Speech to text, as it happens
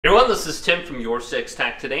Hey everyone, this is Tim from Your Six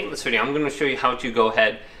Tech. Today in this video, I'm going to show you how to go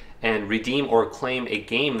ahead and redeem or claim a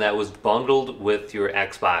game that was bundled with your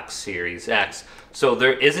Xbox Series X. So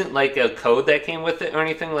there isn't like a code that came with it or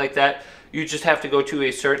anything like that. You just have to go to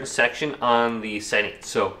a certain section on the settings.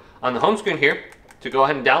 So on the home screen here, to go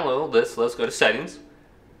ahead and download this, let's go to settings,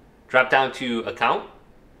 drop down to account,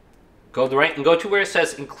 go to the right and go to where it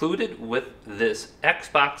says included with this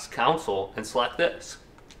Xbox console and select this.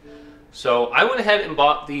 So I went ahead and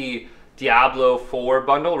bought the Diablo 4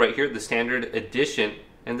 bundle right here, the standard edition,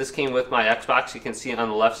 and this came with my Xbox. You can see it on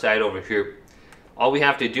the left side over here. All we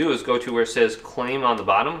have to do is go to where it says claim on the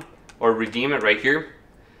bottom or redeem it right here,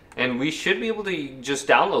 and we should be able to just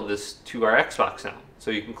download this to our Xbox now.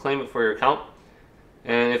 So you can claim it for your account,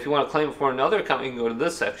 and if you want to claim it for another account, you can go to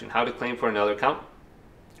this section, how to claim for another account.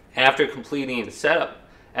 After completing the setup,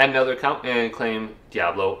 add another account and claim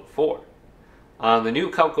Diablo 4. On the new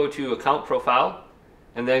account, go to account profile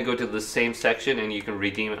and then go to the same section and you can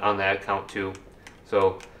redeem it on that account too.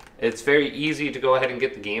 So it's very easy to go ahead and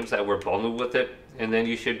get the games that were bundled with it, and then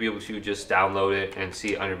you should be able to just download it and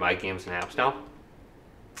see it under My Games and Apps now.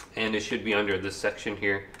 And it should be under this section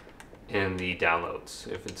here in the downloads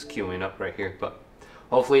if it's queuing up right here. But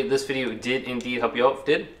hopefully this video did indeed help you out. If it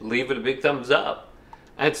did, leave it a big thumbs up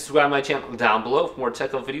and subscribe to my channel down below for more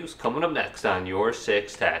technical videos coming up next on Your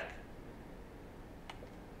Six Tech.